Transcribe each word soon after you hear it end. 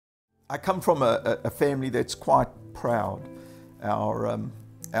I come from a family that's quite proud.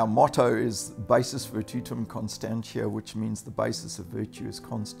 Our motto is Basis Virtutum Constantia, which means the basis of virtue is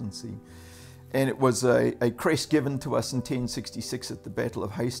constancy. And it was a crest given to us in 1066 at the Battle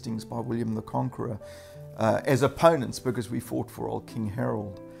of Hastings by William the Conqueror as opponents, because we fought for old King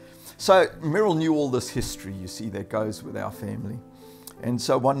Harold. So Merrill knew all this history, you see, that goes with our family. And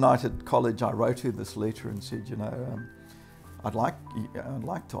so one night at college I wrote her this letter and said, you know, I'd like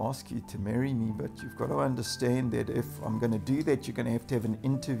to ask you to marry me, but you've got to understand that if I'm going to do that, you're going to have an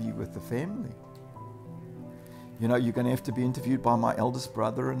interview with the family. You know, you're going to have to be interviewed by my eldest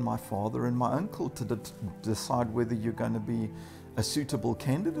brother and my father and my uncle to decide whether you're going to be a suitable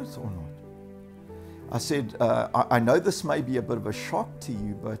candidate or not. I said, I know this may be a bit of a shock to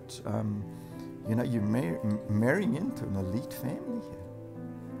you, but you know, you're marrying into an elite family here.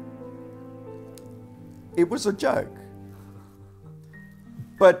 It was a joke.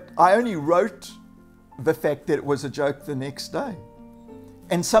 But I only wrote the fact that it was a joke the next day.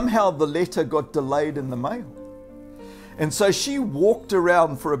 And somehow the letter got delayed in the mail. And so she walked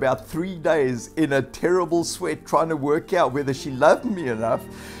around for about 3 days in a terrible sweat trying to work out whether she loved me enough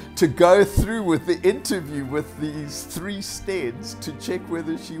to go through with the interview with these 3 steads to check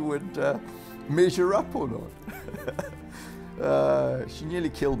whether she would measure up or not. She nearly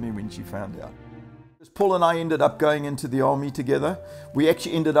killed me when she found out. Paul and I ended up going into the army together. We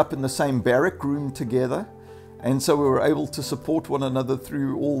actually ended up in the same barrack room together. And so we were able to support one another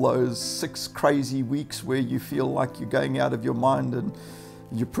through all those 6 crazy weeks where you feel like you're going out of your mind, and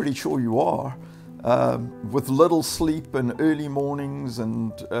you're pretty sure you are, with little sleep and early mornings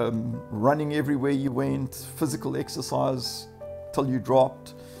and running everywhere you went, physical exercise till you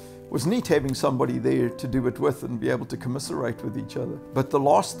dropped. It was neat having somebody there to do it with and be able to commiserate with each other. But the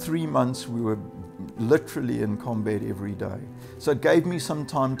last 3 months we were literally in combat every day. So it gave me some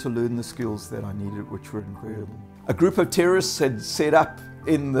time to learn the skills that I needed, which were incredible. A group of terrorists had set up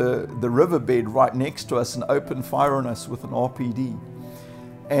in the riverbed right next to us and opened fire on us with an RPD.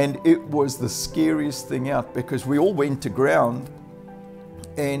 And it was the scariest thing out, because we all went to ground,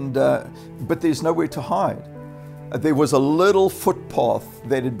 and but there's nowhere to hide. There was a little footpath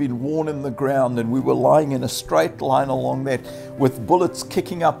that had been worn in the ground, and we were lying in a straight line along that with bullets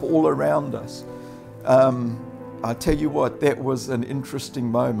kicking up all around us. I tell you what, that was an interesting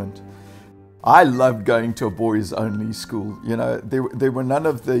moment. I loved going to a boys only school. You know, there were none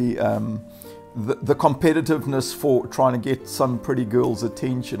of the competitiveness for trying to get some pretty girl's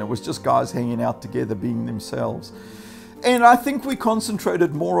attention. It was just guys hanging out together, being themselves. And I think we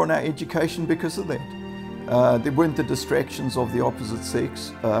concentrated more on our education because of that. There weren't the distractions of the opposite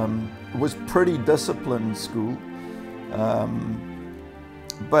sex. It was pretty disciplined school.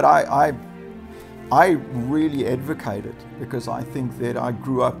 But I really advocated, because I think that I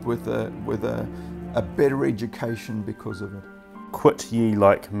grew up with a better education because of it. Quit ye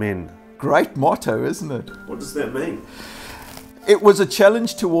like men. Great motto, isn't it? What does that mean? It was a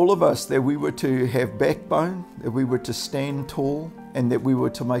challenge to all of us that we were to have backbone, that we were to stand tall, and that we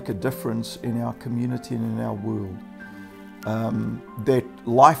were to make a difference in our community and in our world. That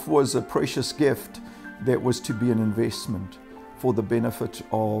life was a precious gift that was to be an investment for the benefit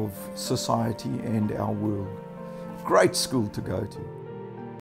of society and our world. Great school to go to.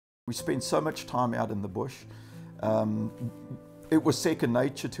 We spent so much time out in the bush. It was second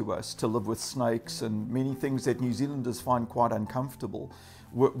nature to us to live with snakes, and many things that New Zealanders find quite uncomfortable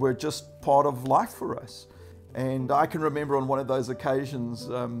were just part of life for us. And I can remember on one of those occasions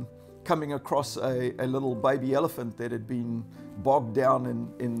coming across a little baby elephant that had been bogged down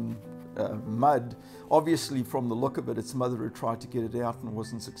in mud. Obviously, from the look of it, its mother had tried to get it out and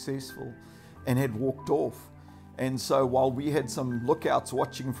wasn't successful and had walked off. And so while we had some lookouts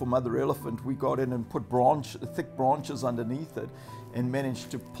watching for mother elephant, we got in and put thick branches underneath it and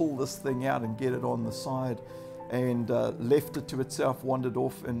managed to pull this thing out and get it on the side, and left it to itself, wandered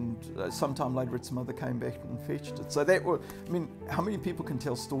off, and sometime later its mother came back and fetched it. So that was, I mean, how many people can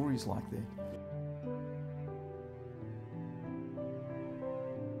tell stories like that?